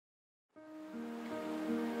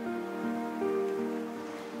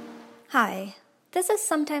Hi, this is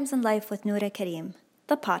Sometimes in Life with Noura Karim,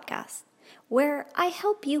 the podcast, where I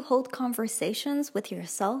help you hold conversations with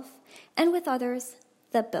yourself and with others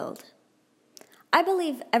that build. I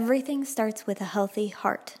believe everything starts with a healthy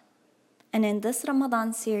heart. And in this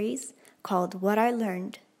Ramadan series called What I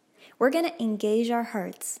Learned, we're going to engage our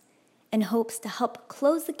hearts in hopes to help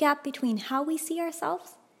close the gap between how we see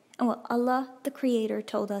ourselves and what Allah, the Creator,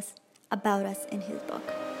 told us about us in His book.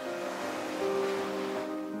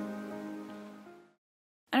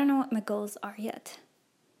 I don't know what my goals are yet.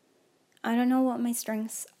 I don't know what my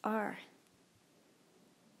strengths are.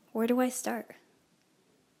 Where do I start?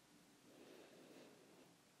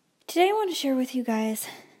 Today I want to share with you guys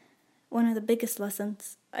one of the biggest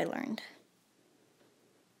lessons I learned.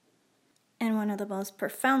 And one of the most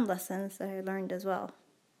profound lessons that I learned as well.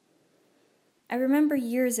 I remember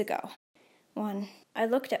years ago when I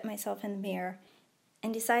looked at myself in the mirror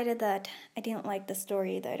and decided that I didn't like the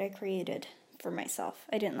story that I created for myself.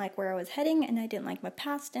 I didn't like where I was heading, and I didn't like my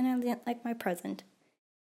past, and I didn't like my present.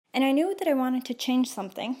 And I knew that I wanted to change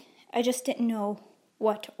something. I just didn't know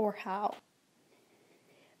what or how.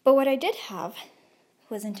 But what I did have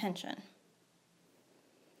was intention.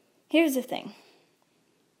 Here's the thing.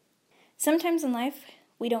 Sometimes in life,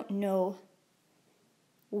 we don't know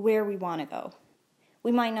where we want to go.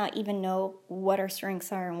 We might not even know what our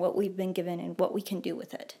strengths are and what we've been given and what we can do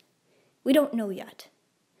with it. We don't know yet.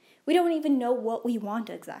 We don't even know what we want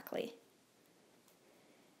exactly.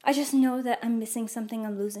 I just know that I'm missing something,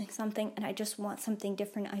 I'm losing something, and I just want something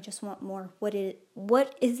different. I just want more. What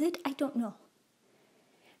is it? I don't know.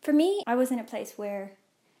 For me, I was in a place where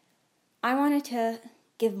I wanted to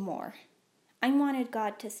give more. I wanted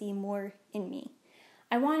God to see more in me.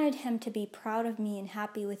 I wanted Him to be proud of me and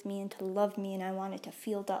happy with me and to love me, and I wanted to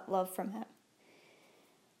feel that love from Him.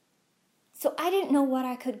 So I didn't know what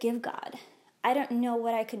I could give God. I don't know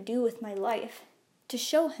what I could do with my life to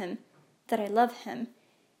show Him that I love Him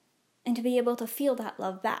and to be able to feel that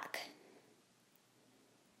love back.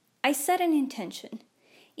 I set an intention,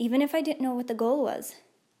 even if I didn't know what the goal was,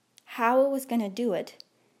 how I was going to do it.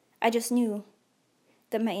 I just knew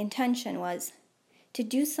that my intention was to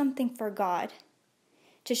do something for God,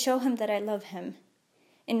 to show Him that I love Him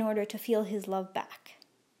in order to feel His love back.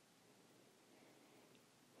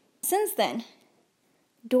 Since then,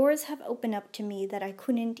 doors have opened up to me that I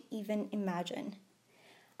couldn't even imagine.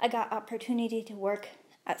 I got opportunity to work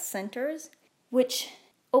at centers, which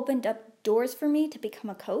opened up doors for me to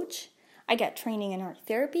become a coach. I got training in art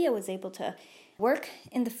therapy. I was able to work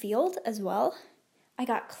in the field as well. I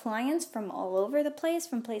got clients from all over the place,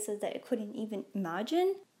 from places that I couldn't even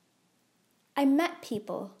imagine. I met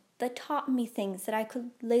people that taught me things that I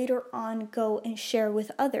could later on go and share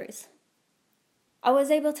with others. I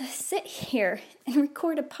was able to sit here and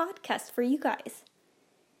record a podcast for you guys.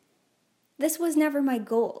 This was never my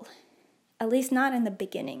goal, at least not in the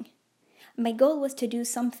beginning. My goal was to do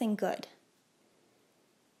something good.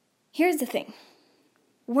 Here's the thing.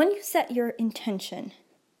 When you set your intention,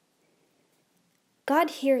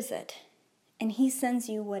 God hears it, and He sends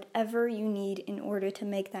you whatever you need in order to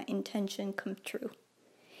make that intention come true.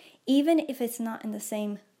 Even if it's not in the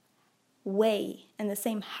same way and the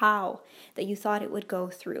same how that you thought it would go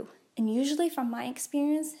through. And usually from my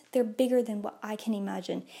experience, they're bigger than what I can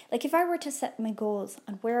imagine. Like if I were to set my goals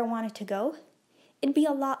on where I wanted to go, it'd be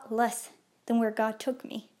a lot less than where God took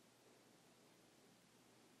me.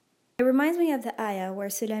 It reminds me of the ayah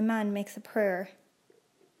where Sulaiman makes a prayer.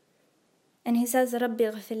 And he says, رَبِّ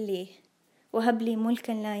اغْفِرْ لِي وَهَبْ لِي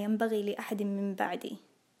مُلْكًا لَا يَنْبَغِي لِأَحَدٍ مِّن بَعْدِي.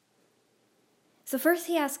 So first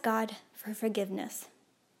he asked God for forgiveness.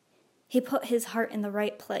 He put his heart in the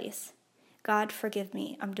right place. God, forgive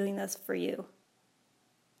me. I'm doing this for you.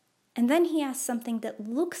 And then he asked something that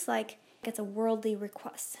looks like it's a worldly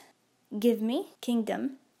request. Give me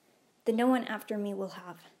kingdom that no one after me will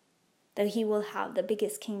have. That He will have the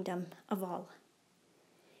biggest kingdom of all.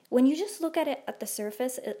 When you just look at it at the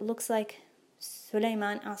surface, it looks like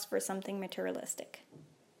Sulaiman asked for something materialistic.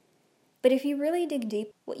 But if you really dig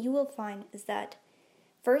deep, what you will find is that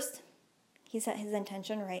first, he set his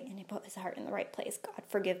intention right and he put his heart in the right place. God,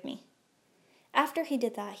 forgive me. After he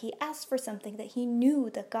did that, he asked for something that he knew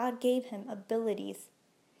that God gave him abilities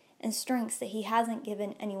and strengths that He hasn't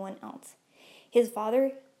given anyone else. His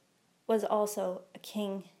father was also a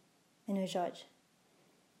king and a judge.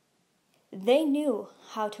 They knew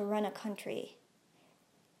how to run a country.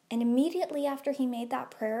 And immediately after he made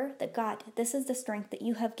that prayer, that God, this is the strength that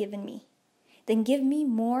You have given me. Then give me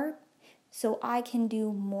more so I can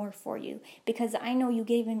do more for You. Because I know You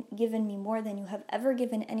given me more than You have ever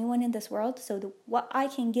given anyone in this world. So what I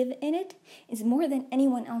can give in it is more than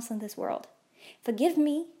anyone else in this world. Forgive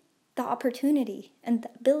me the opportunity and the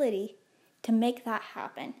ability to make that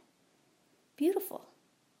happen. Beautiful.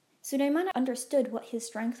 Sulaiman understood what his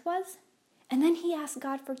strength was, and then he asked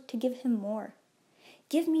God to give him more.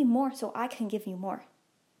 Give me more so I can give you more.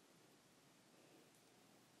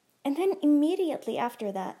 And then immediately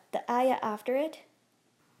after that, the ayah after it,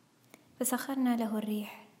 فَسَخَّرْنَا لَهُ الرِّيحَ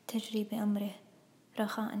تَجْرِي بِأَمْرِهِ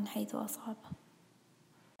رَخَاءً حَيْثُ أَصَابَ,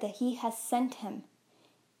 that he has sent him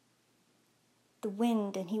the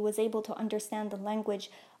wind, and he was able to understand the language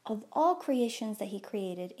of all creations that he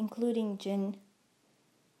created, including jinn,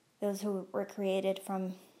 those who were created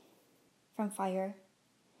from fire,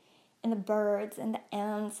 and the birds and the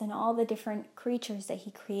ants and all the different creatures that he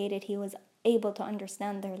created. He was able to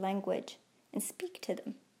understand their language and speak to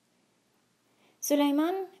them.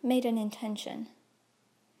 Sulaiman made an intention,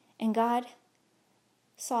 and God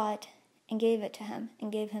saw it and gave it to him,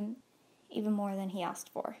 and gave him even more than he asked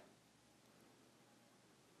for.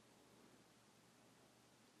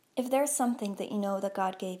 If there's something that you know that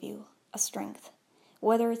God gave you, a strength,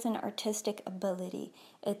 whether it's an artistic ability,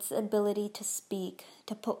 it's ability to speak,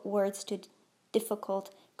 to put words to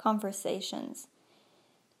difficult conversations,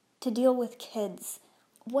 to deal with kids,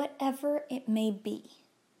 whatever it may be,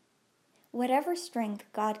 whatever strength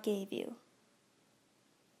God gave you,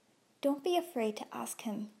 don't be afraid to ask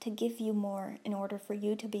him to give you more in order for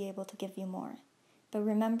you to be able to give you more. But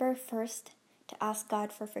remember first to ask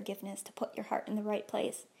God for forgiveness, to put your heart in the right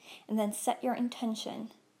place, and then set your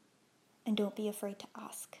intention, and don't be afraid to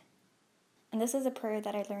ask. And this is a prayer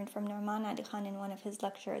that I learned from Nouman Ali Khan in one of his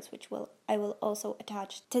lectures, which I will also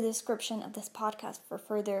attach to the description of this podcast for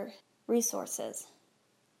further resources.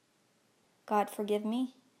 God, forgive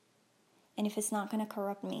me, and if it's not going to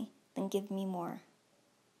corrupt me, then give me more.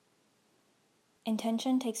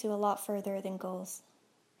 Intention takes you a lot further than goals.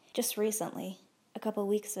 Just recently, a couple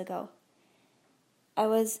weeks ago, I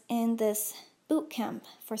was in this boot camp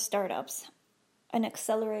for startups, an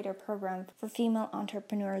accelerator program for female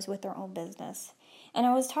entrepreneurs with their own business. And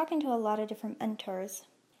I was talking to a lot of different mentors,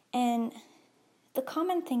 and the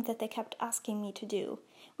common thing that they kept asking me to do,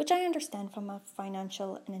 which I understand from a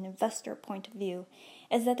financial and an investor point of view,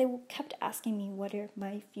 is that they kept asking me, what are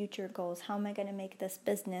my future goals? How am I going to make this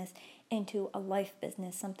business into a life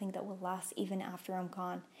business, something that will last even after I'm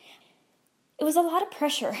gone? It was a lot of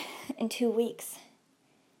pressure in 2 weeks.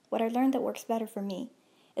 What I learned that works better for me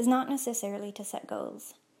is not necessarily to set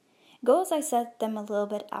goals. Goals, I set them a little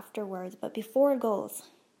bit afterwards, but before goals,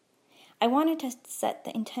 I wanted to set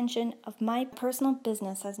the intention of my personal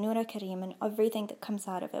business as Noura Kareem and everything that comes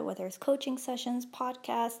out of it, whether it's coaching sessions,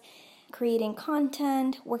 podcasts, creating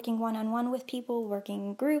content, working one-on-one with people, working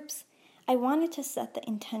in groups. I wanted to set the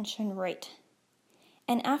intention right.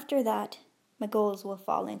 And after that, my goals will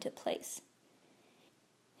fall into place.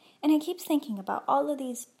 And I keep thinking about all of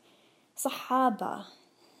these Sahaba,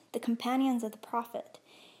 the companions of the Prophet,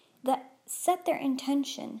 that set their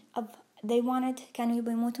intention of they wanted to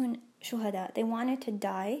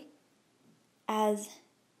die as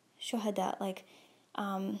shuhada, like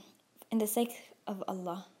in the sake of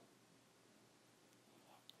Allah.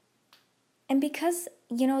 And because,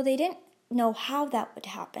 they didn't know how that would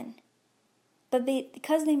happen, but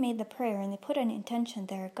because they made the prayer and they put an intention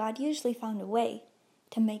there, God usually found a way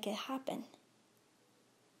to make it happen.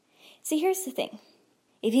 See, here's the thing.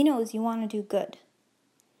 If He knows you want to do good,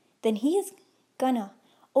 then He is gonna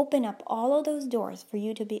open up all of those doors for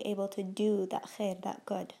you to be able to do that khair, that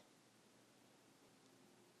good.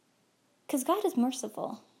 Because God is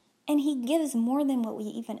merciful, and He gives more than what we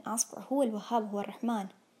even ask for. Huwa al-Wahhab, huwa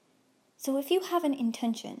ar-Rahman. So if you have an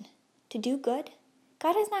intention to do good,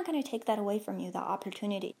 God is not going to take that away from you, that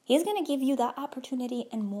opportunity. He's going to give you that opportunity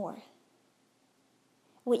and more.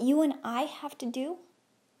 What you and I have to do,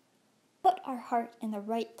 put our heart in the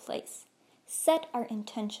right place. Set our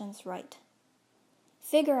intentions right.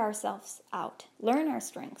 Figure ourselves out. Learn our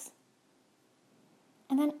strengths.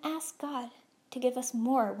 And then ask God to give us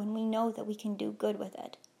more when we know that we can do good with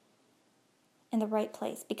it. In the right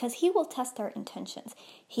place. Because He will test our intentions.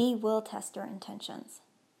 He will test our intentions.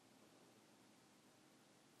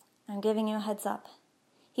 I'm giving you a heads up.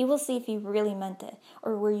 He will see if you really meant it.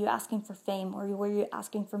 Or were you asking for fame? Or were you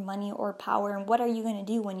asking for money or power? And what are you going to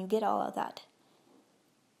do when you get all of that?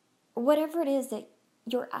 Or whatever it is that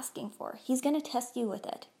you're asking for, He's going to test you with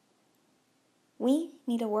it. We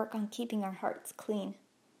need to work on keeping our hearts clean.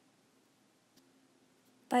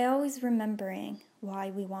 By always remembering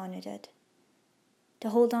why we wanted it. To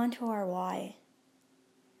hold on to our why.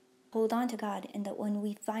 Hold on to God, and that when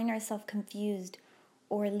we find ourselves confused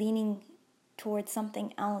or leaning towards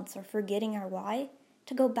something else or forgetting our why,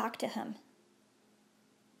 to go back to Him.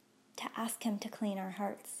 To ask Him to clean our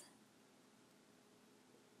hearts.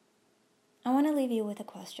 I want to leave you with a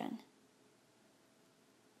question.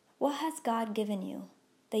 What has God given you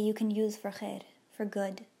that you can use for khair, for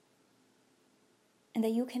good, and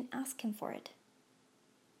that you can ask Him for it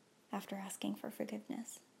after asking for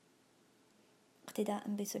forgiveness? اقتداء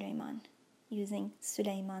بسليمان, using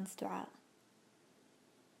Sulaiman's dua.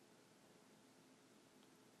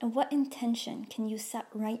 And what intention can you set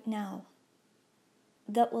right now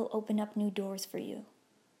that will open up new doors for you?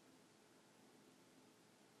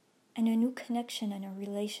 And a new connection and a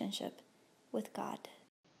relationship with God.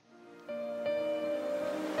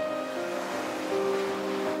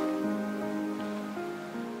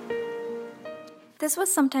 This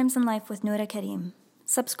was Sometimes in Life with Noura Karim.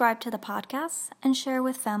 Subscribe to the podcast and share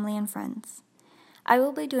with family and friends. I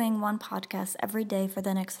will be doing one podcast every day for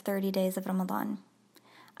the next 30 days of Ramadan.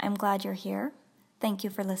 I'm glad you're here. Thank you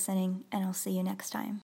for listening, and I'll see you next time.